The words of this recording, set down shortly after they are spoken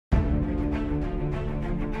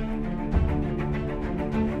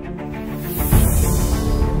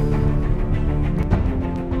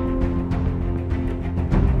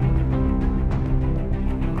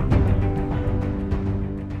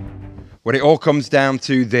Well, it all comes down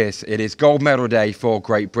to this. It is gold medal day for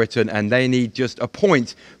Great Britain, and they need just a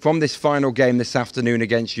point from this final game this afternoon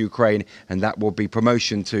against Ukraine, and that will be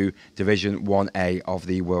promotion to Division 1A of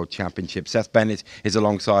the World Championships. Seth Bennett is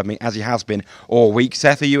alongside me, as he has been all week.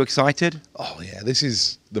 Seth, are you excited? Oh, yeah, this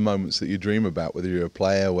is the moments that you dream about, whether you're a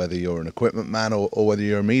player, whether you're an equipment man, or whether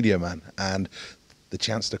you're a media man. And the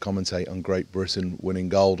chance to commentate on Great Britain winning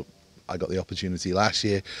gold. I got the opportunity last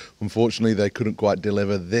year. Unfortunately, they couldn't quite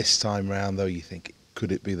deliver this time round, though. You think,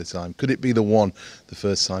 could it be the time? Could it be the one? The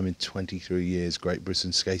first time in 23 years Great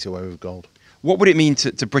Britain skate away with gold. What would it mean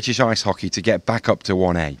to British ice hockey to get back up to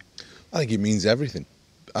 1A? I think it means everything.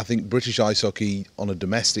 I think British ice hockey on a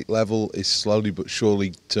domestic level is slowly but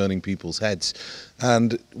surely turning people's heads.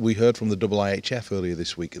 And we heard from the IIHF earlier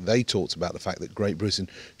this week. They talked about the fact that Great Britain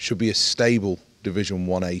should be a stable Division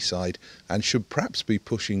 1A side and should perhaps be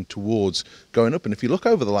pushing towards going up. And if you look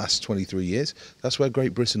over the last 23 years, that's where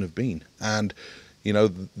Great Britain have been. And, you know,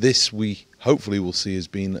 this we hopefully will see as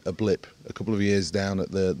being a blip, a couple of years down at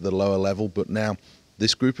the lower level. But now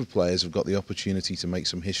this group of players have got the opportunity to make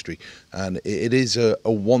some history. And it is a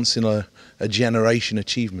once in a generation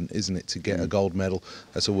achievement, isn't it, to get a gold medal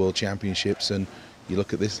at a World Championships. And you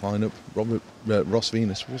look at this lineup, Ross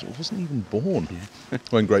Venus wasn't even born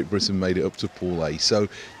when Great Britain made it up to Pool A. So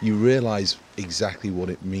you realise exactly what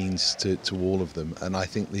it means to all of them. And I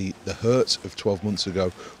think the hurt of 12 months ago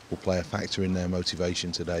will play a factor in their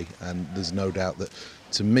motivation today. And there's no doubt that,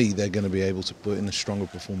 to me, they're going to be able to put in a stronger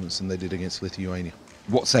performance than they did against Lithuania.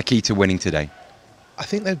 What's their key to winning today? I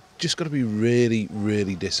think they've just got to be really,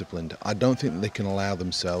 really disciplined. I don't think that they can allow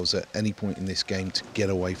themselves at any point in this game to get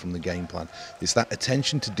away from the game plan. It's that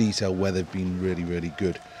attention to detail where they've been really, really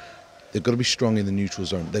good. They've got to be strong in the neutral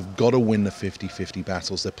zone. They've got to win the 50-50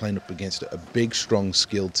 battles. They're playing up against a big, strong,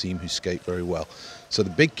 skilled team who skate very well. So the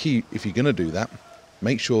big key, if you're going to do that,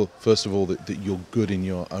 make sure, first of all, that you're good in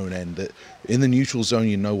your own end, that in the neutral zone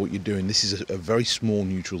you know what you're doing. This is a very small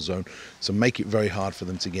neutral zone, so make it very hard for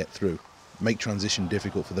them to get through. Make transition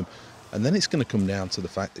difficult for them. And then it's going to come down to the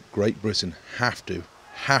fact that Great Britain have to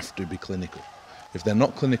be clinical. If they're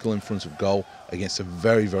not clinical in front of goal against a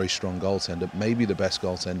very, very strong goaltender, maybe the best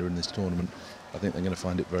goaltender in this tournament, I think they're going to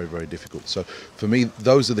find it very, very difficult. So for me,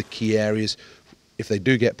 those are the key areas. If they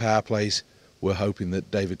do get power plays, we're hoping that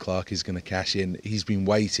David Clark is going to cash in. He's been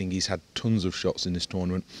waiting. He's had tons of shots in this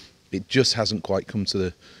tournament. It just hasn't quite come to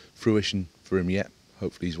the fruition for him yet.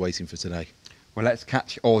 Hopefully he's waiting for today. Well, let's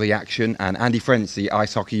catch all the action, and Andy French, the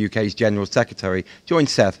Ice Hockey UK's General Secretary, joins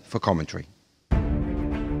Seth for commentary.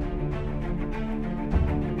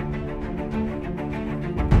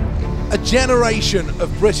 A generation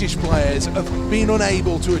of British players have been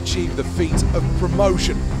unable to achieve the feat of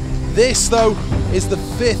promotion. This, though, is the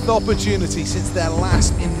 5th opportunity since their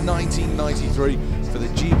last in 1993 for the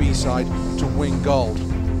GB side to win gold.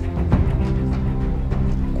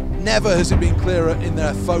 Never has it been clearer in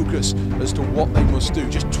their focus as to what they must do.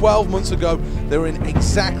 Just 12 months ago, they were in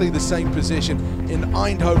exactly the same position in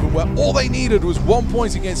Eindhoven, where all they needed was 1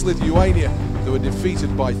 point against Lithuania. They were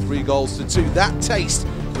defeated by 3-2. That taste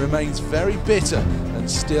remains very bitter and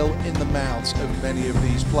still in the mouths of many of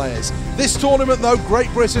these players. This tournament, though,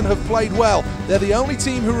 Great Britain have played well. They're the only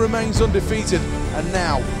team who remains undefeated, and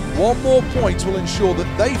now 1 more point will ensure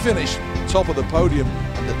that they finish top of the podium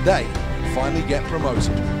and that they finally get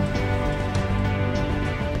promoted.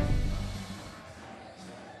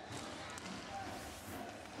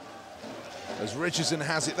 As Richardson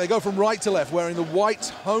has it, they go from right to left, wearing the white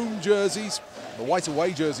home jerseys, the white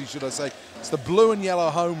away jerseys, should I say. It's the blue and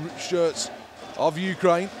yellow home shirts of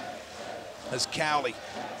Ukraine. As Cowley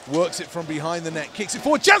works it from behind the net, kicks it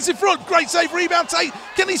forward, chance in front, great save, rebound, Tate.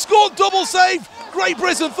 Can he score? Double save. Great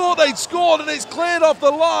Britain thought they'd scored, and it's cleared off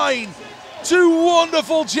the line. 2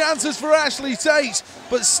 wonderful chances for Ashley Tate,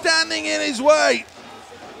 but standing in his way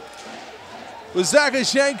was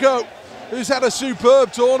Zagreb, who's had a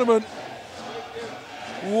superb tournament.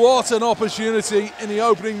 What an opportunity in the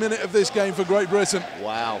opening minute of this game for Great Britain.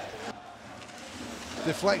 Wow.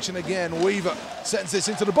 Deflection again, Weaver sends this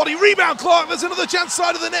into the body, rebound Clark, there's another chance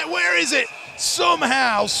side of the net, where is it?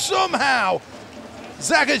 Somehow,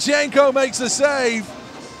 Zagreb makes the save,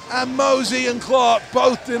 and Mosey and Clark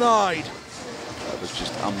both denied. That was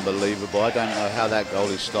just unbelievable. I don't know how that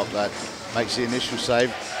goalie stopped that. Makes the initial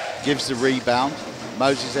save, gives the rebound.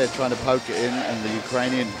 Mosey's there trying to poke it in, and the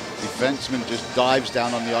Ukrainian defenseman just dives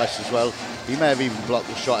down on the ice as well. He may have even blocked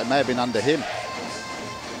the shot. It may have been under him.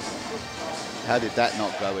 How did that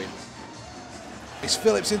not go in? It's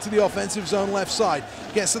Phillips into the offensive zone left side.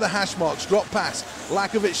 Gets to the hash marks, drop pass.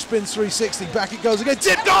 Lakovic spins 360, back it goes again.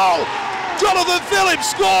 Tip goal! Jonathan Phillips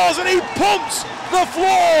scores and he pumps the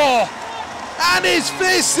floor! and his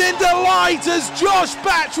fists in delight as Josh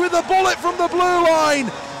Batch with the bullet from the blue line.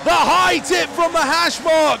 The high tip from the hash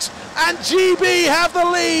marks, and GB have the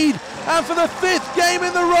lead. And for the 5th game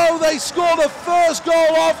in the row, they score the first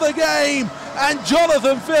goal of the game. And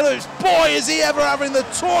Jonathan Phillips, boy, is he ever having the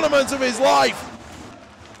tournament of his life.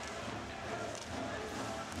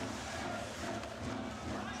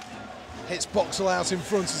 Hits Boxall out in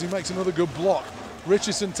front as he makes another good block.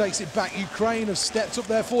 Richardson takes it back. Ukraine have stepped up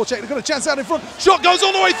their forecheck. They've got a chance out in front. Shot goes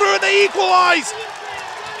all the way through and they equalise.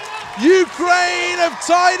 Ukraine have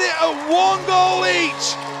tied it at 1 goal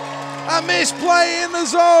each. A misplay in the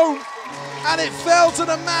zone. And it fell to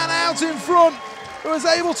the man out in front who was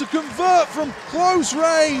able to convert from close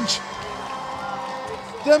range.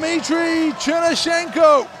 Dmitry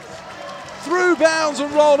Chernyshenko through bounds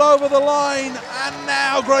and rolled over the line. And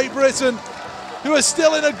now Great Britain, who are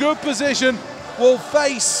still in a good position, will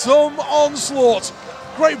face some onslaught.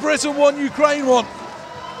 Great Britain 1, Ukraine 1.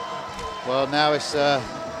 Well, now it's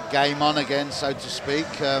game on again, so to speak.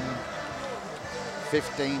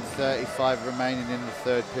 15:35 remaining in the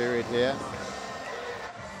 3rd period here.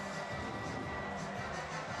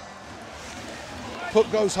 Puck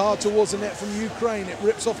goes hard towards the net from Ukraine. It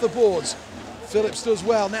rips off the boards. Phillips does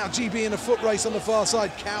well. Now GB in a foot race on the far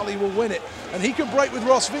side. Cowley will win it. And he can break with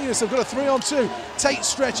Ross Venus. They've got a 3-on-2. Tate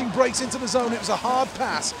stretching, breaks into the zone. It was a hard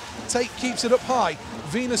pass. Tate keeps it up high.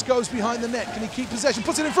 Venus goes behind the net. Can he keep possession?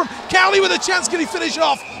 Puts it in front. Cowley with a chance. Can he finish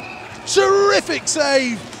off? Terrific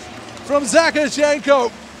save from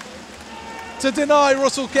Zagreb to deny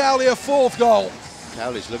Russell Cowley a 4th goal.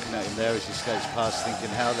 Cowley's looking at him there as he skates past, thinking,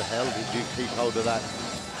 how the hell did you keep hold of that?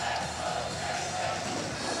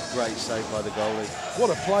 Great save by the goalie. What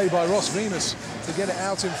a play by Ross Venus to get it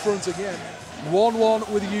out in front again. 1-1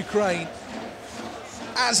 with Ukraine.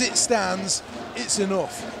 As it stands, it's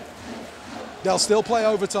enough. They'll still play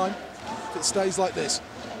overtime if it stays like this.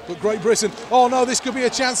 But Great Britain, oh no, this could be a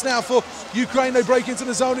chance now for Ukraine. They break into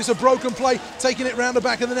the zone. It's a broken play, taking it round the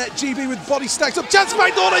back of the net. GB with body stacked up. Chance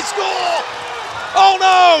back door, they score! Oh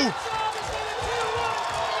no!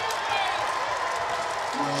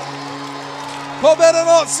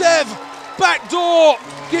 Pobedanotsev, backdoor,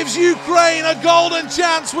 gives Ukraine a golden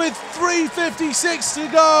chance with 3:56 to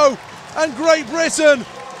go. And Great Britain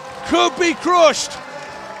could be crushed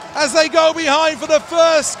as they go behind for the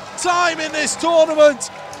first time in this tournament.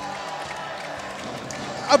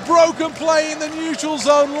 A broken play in the neutral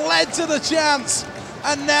zone led to the chance.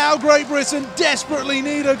 And now Great Britain desperately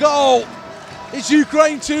need a goal. It's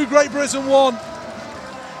Ukraine 2, Great Britain 1.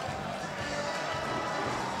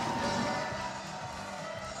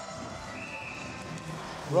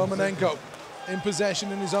 Romanenko in possession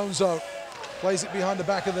in his own zone. Plays it behind the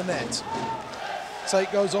back of the net. Tate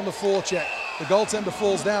goes on the forecheck. The goaltender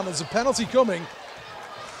falls down. There's a penalty coming.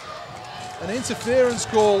 An interference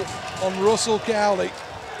call on Russell Cowley.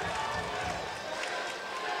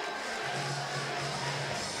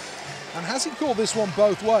 And has he called this one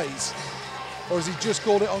both ways? Or has he just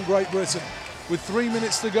called it on Great Britain? With 3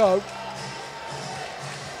 minutes to go,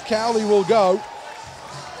 Cowley will go.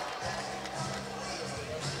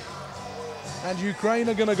 And Ukraine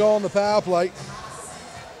are going to go on the power play.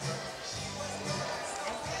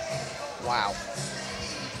 Wow.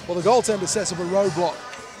 Well, the goaltender sets up a roadblock,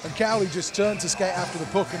 and Cowley just turned to skate after the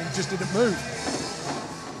puck, and he just didn't move.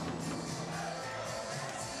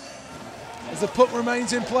 As the puck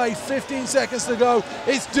remains in play, 15 seconds to go.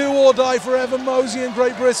 It's do or die for Evan Mosey in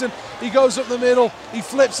Great Britain. He goes up the middle. He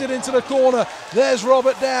flips it into the corner. There's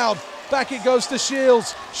Robert Dowd. Back it goes to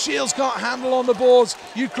Shields. Shields can't handle on the boards.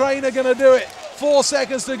 Ukraine are going to do it. 4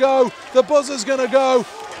 seconds to go. The buzzer's going to go.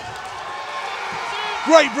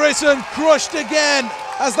 Great Britain crushed again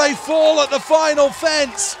as they fall at the final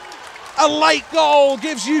fence. A late goal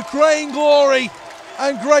gives Ukraine glory,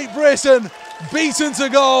 and Great Britain beaten to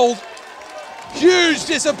gold. Huge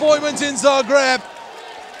disappointment in Zagreb.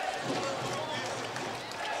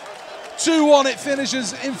 2-1 it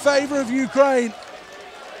finishes in favour of Ukraine.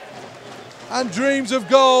 And dreams of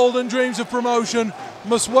gold and dreams of promotion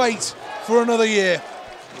must wait for another year.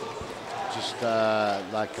 Just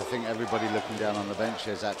like I think everybody looking down on the bench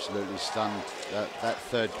is absolutely stunned. That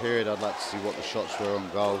 3rd period, I'd like to see what the shots were on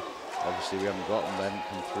goal. Obviously we haven't got them, they haven't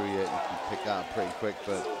come through yet. You can pick that up pretty quick,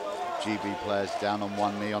 but GB players down on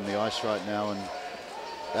one knee on the ice right now, and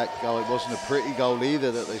that goal, it wasn't a pretty goal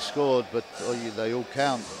either that they scored, but they all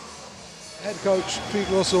count. Head coach Pete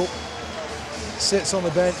Russell sits on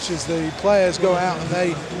the bench as the players go out and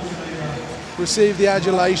they receive the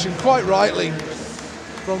adulation, quite rightly.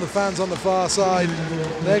 from the fans on the far side.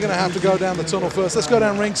 They're going to have to go down the tunnel first. Let's go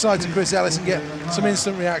down ringside to Chris Ellis and get some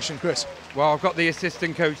instant reaction. Chris. Well, I've got the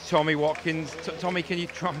assistant coach, Tommy Watkins. Tommy, can you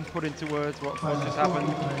try and put into words what just happened?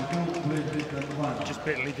 Just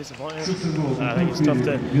bitterly disappointed. I think it's tough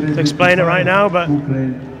to explain it right now, but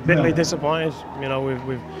bitterly disappointed. You know,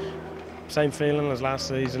 we've same feeling as last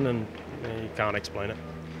season, and you can't explain it.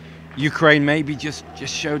 Ukraine maybe just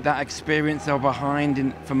showed that experience. They were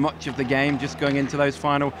behind for much of the game, just going into those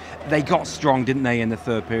final. They got strong, didn't they, in the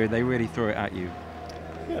third period? They really threw it at you.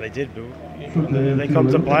 Yeah, they did, but they come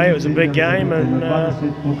to play. It was a big game, and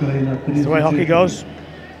it's the way hockey goes.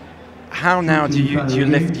 How now do you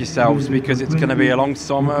lift yourselves? Because it's going to be a long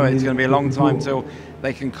summer, it's going to be a long time till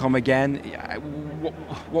they can come again.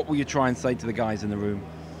 What will you try and say to the guys in the room?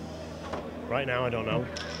 Right now, I don't know.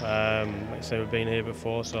 Like I say, we've been here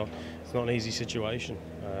before, so it's not an easy situation.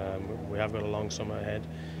 We have got a long summer ahead.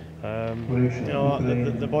 You know,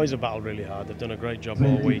 the boys have battled really hard. They've done a great job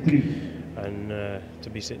all week, and to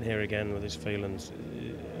be sitting here again with these feelings,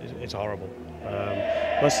 it's horrible.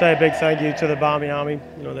 Let's say a big thank you to the Barmy Army.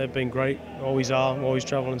 You know, they've been great, always are, always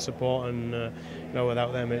travel and support, and you know,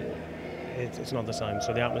 without them, it's not the same.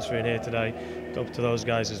 So the atmosphere in here today, up to those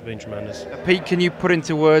guys, has been tremendous. Pete, can you put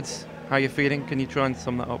into words how you're feeling? Can you try and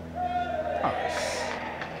sum that up?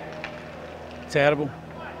 Terrible.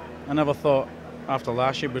 I never thought after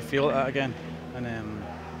last year we'd feel that again, and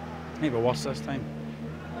maybe worse this time.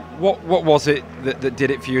 What was it that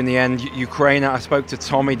did it for you in the end? Ukraine, I spoke to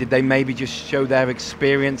Tommy, did they maybe just show their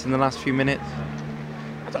experience in the last few minutes?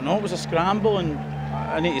 I don't know, it was a scramble, and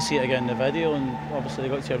I need to see it again in the video, and obviously they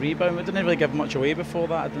got to a rebound. We didn't really give much away before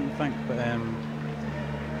that, I didn't think, but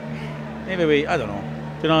maybe I don't know.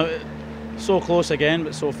 You know, so close again,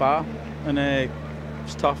 but so far, and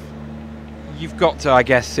it's tough. You've got to, I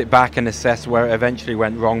guess, sit back and assess where it eventually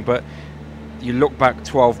went wrong, but you look back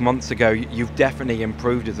 12 months ago, you've definitely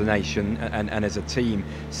improved as a nation and as a team,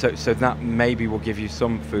 so that maybe will give you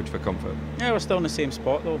some food for comfort. Yeah, we're still in the same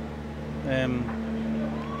spot though.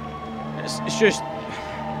 It's just,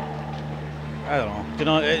 I don't know. You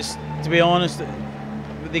know, it's, to be honest,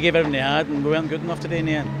 they gave everything they had, and we weren't good enough today in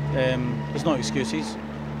the end. There's no excuses.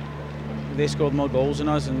 They scored more goals than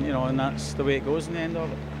us, and you know, and that's the way it goes in the end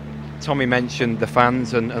of it. Tommy mentioned the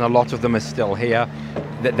fans, and a lot of them are still here.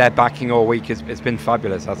 Their backing all week has been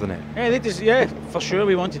fabulous, hasn't it? Yeah, for sure.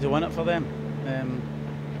 We wanted to win it for them,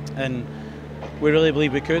 and we really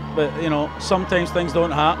believe we could. But you know, sometimes things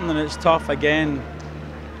don't happen, and it's tough. Again,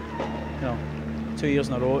 you know, 2 years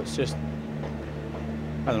in a row. It's just,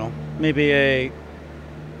 I don't know. Maybe I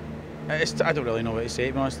don't really know what to say,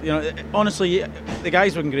 to be honest. You know, honestly, the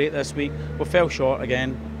guys were great this week. We fell short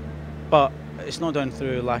again, but it's not down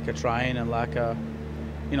through lack of trying and lack of,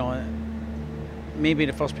 you know, maybe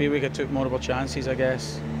the first period we took more of our chances, I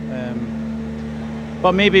guess.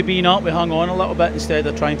 But maybe being up, we hung on a little bit instead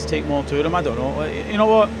of trying to take more to them. I don't know. You know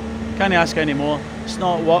what? Can't ask anymore. It's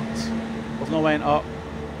not worked. We've not went up,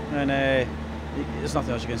 and there's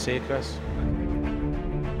nothing else you can say, Chris.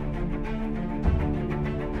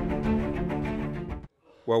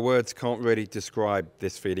 Well, words can't really describe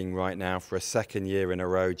this feeling right now. For a second year in a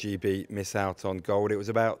row, GB miss out on gold. It was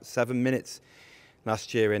about 7 minutes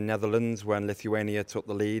last year in Netherlands when Lithuania took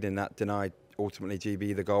the lead, and that denied ultimately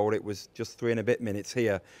GB the gold. It was just 3 and a bit minutes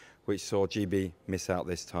here which saw GB miss out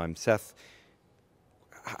this time. Seth,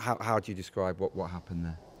 how do you describe what happened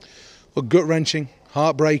there? Well, gut-wrenching,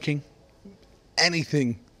 heartbreaking,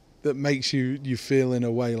 anything that makes you feel in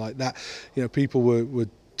a way like that. You know, people were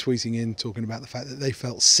tweeting in talking about the fact that they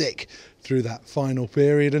felt sick through that final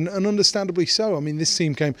period, and understandably so. I mean, this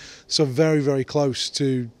team came so very, very close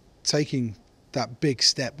to taking that big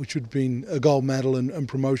step, which would have been a gold medal and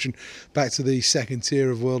promotion back to the second tier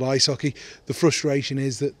of world ice hockey. The frustration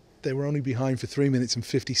is that they were only behind for 3 minutes and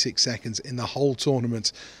 56 seconds in the whole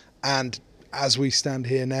tournament, and as we stand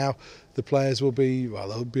here now, the players will be, well,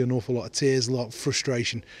 there'll be an awful lot of tears, a lot of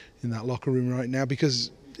frustration in that locker room right now, because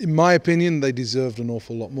in my opinion, they deserved an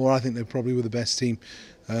awful lot more. I think they probably were the best team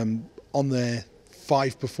on their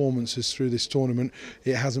 5 performances through this tournament.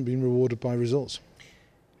 It hasn't been rewarded by results.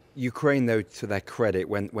 Ukraine, though, to their credit,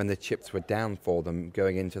 when the chips were down for them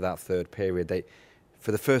going into that third period, they,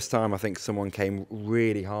 for the first time, I think someone came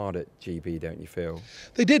really hard at GB, don't you feel?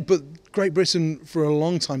 They did, but Great Britain, for a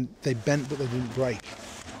long time, they bent but they didn't break.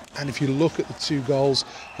 And if you look at the 2 goals,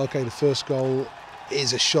 okay, the first goal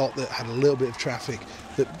is a shot that had a little bit of traffic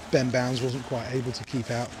that Ben Bounds wasn't quite able to keep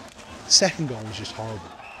out. The second goal was just horrible.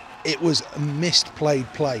 It was a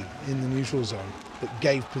misplayed play in the neutral zone that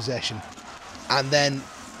gave possession. And then,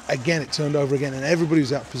 again, it turned over again, and everybody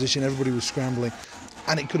was out of position, everybody was scrambling,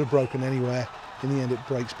 and it could have broken anywhere. In the end, it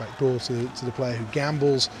breaks back door to the player who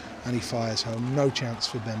gambles, and he fires home. No chance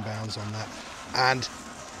for Ben Bounds on that. And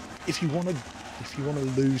if you want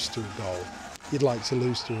to lose to a goal, you'd like to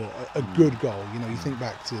lose to a good goal. You know, you think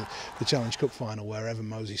back to the Challenge Cup final where Evan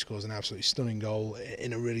Mosey scores an absolutely stunning goal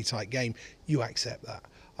in a really tight game. You accept that.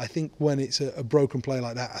 I think when it's a broken play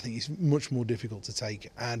like that, I think it's much more difficult to take.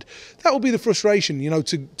 And that will be the frustration, you know,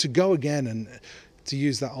 to go again, and to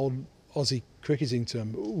use that old Aussie cricketing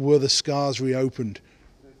term, were the scars reopened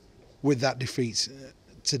with that defeat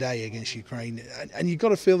today against Ukraine? And you've got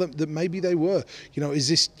to feel that maybe they were. You know, is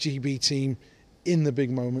this GB team in the big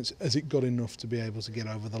moments, has it got enough to be able to get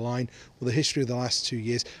over the line? Well, the history of the last 2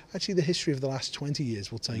 years, actually the history of the last 20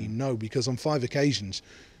 years will tell you no, because on 5 occasions,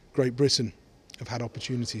 Great Britain have had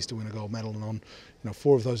opportunities to win a gold medal, and on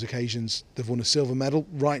 4 of those occasions they've won a silver medal.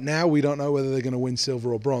 Right now we don't know whether they're going to win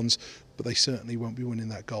silver or bronze, but they certainly won't be winning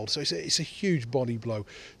that gold. So it's a huge body blow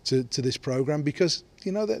to this programme, because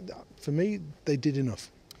that for me they did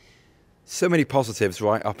enough. So many positives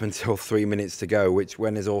right up until 3 minutes to go, which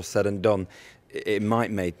when is all said and done, it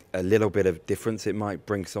might make a little bit of difference. It might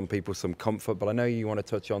bring some people some comfort, but I know you want to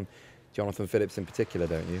touch on Jonathan Phillips in particular,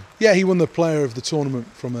 don't you? Yeah, he won the player of the tournament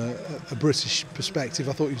from a British perspective.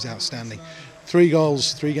 I thought he was outstanding. 3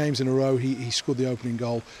 goals, 3 games in a row. He scored the opening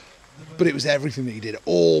goal, but it was everything that he did,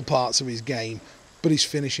 all parts of his game. But his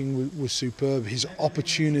finishing was superb. His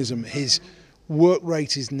opportunism, his work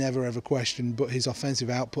rate is never ever questioned, but his offensive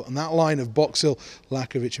output, and that line of Boxhill,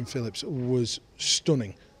 Lakovic and Phillips was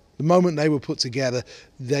stunning. The moment they were put together,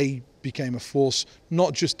 they became a force,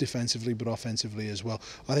 not just defensively but offensively as well.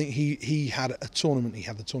 I think he had a tournament. He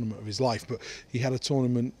had the tournament of his life, but he had a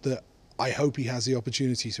tournament that I hope he has the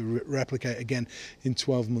opportunity to replicate again in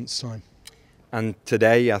 12 months' time. And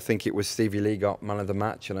today, I think it was Stevie Lee got man of the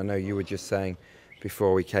match, and I know you were just saying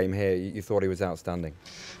before we came here, you thought he was outstanding.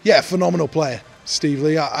 Yeah, phenomenal player, Steve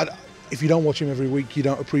Lee. If you don't watch him every week, you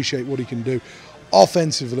don't appreciate what he can do.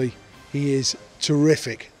 Offensively, he is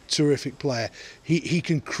terrific player. He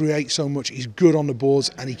can create so much. He's good on the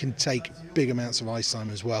boards, and he can take big amounts of ice time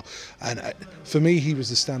as well. And for me, he was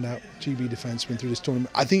the standout GB defenceman through this tournament.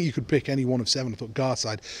 I think you could pick any one of 7. I thought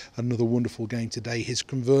Garside had another wonderful game today. His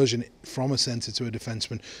conversion from a centre to a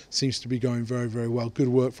defenceman seems to be going very, very well. Good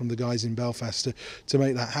work from the guys in Belfast to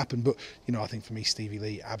make that happen. But I think for me, Stevie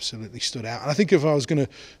Lee absolutely stood out. And I think if I was going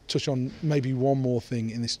to touch on maybe one more thing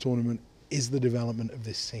in this tournament, is the development of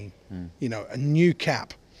this team. A new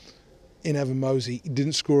cap in Evan Mosey. He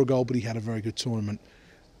didn't score a goal, but he had a very good tournament.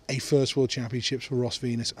 A first World Championships for Ross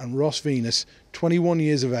Venus, and Ross Venus, 21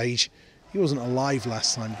 years of age, he wasn't alive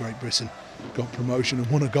last time Great Britain got promotion and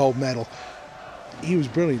won a gold medal. He was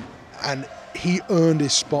brilliant, and he earned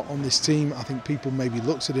his spot on this team. I think people maybe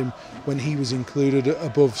looked at him when he was included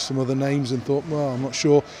above some other names and thought, well, I'm not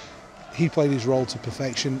sure. He played his role to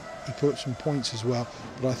perfection. He put up some points as well,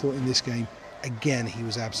 but I thought in this game, again, he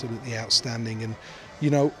was absolutely outstanding. And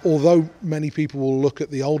although many people will look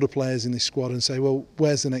at the older players in this squad and say, well,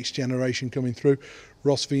 where's the next generation coming through?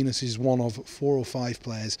 Ross Venus is one of 4 or 5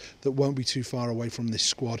 players that won't be too far away from this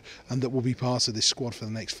squad, and that will be part of this squad for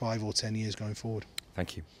the next 5 or 10 years going forward.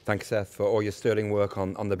 Thank you. Thanks, Seth, for all your sterling work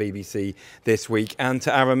on the BBC this week. And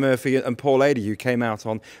to Aaron Murphy and Paul Ady, who came out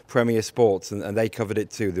on Premier Sports, and they covered it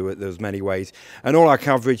too. There was many ways. And all our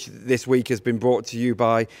coverage this week has been brought to you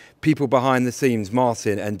by people behind the scenes,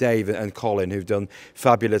 Martin and Dave and Colin, who've done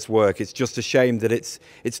fabulous work. It's just a shame that it's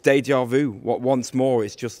deja vu. Once more,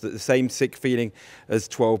 it's just the same sick feeling as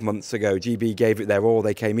 12 months ago. GB gave it their all.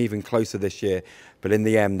 They came even closer this year. But in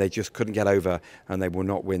the end, they just couldn't get over, and they will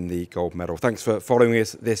not win the gold medal. Thanks for following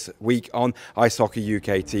us this week on Ice Hockey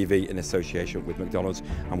UK TV in association with McDonald's,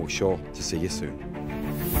 and we're sure to see you soon.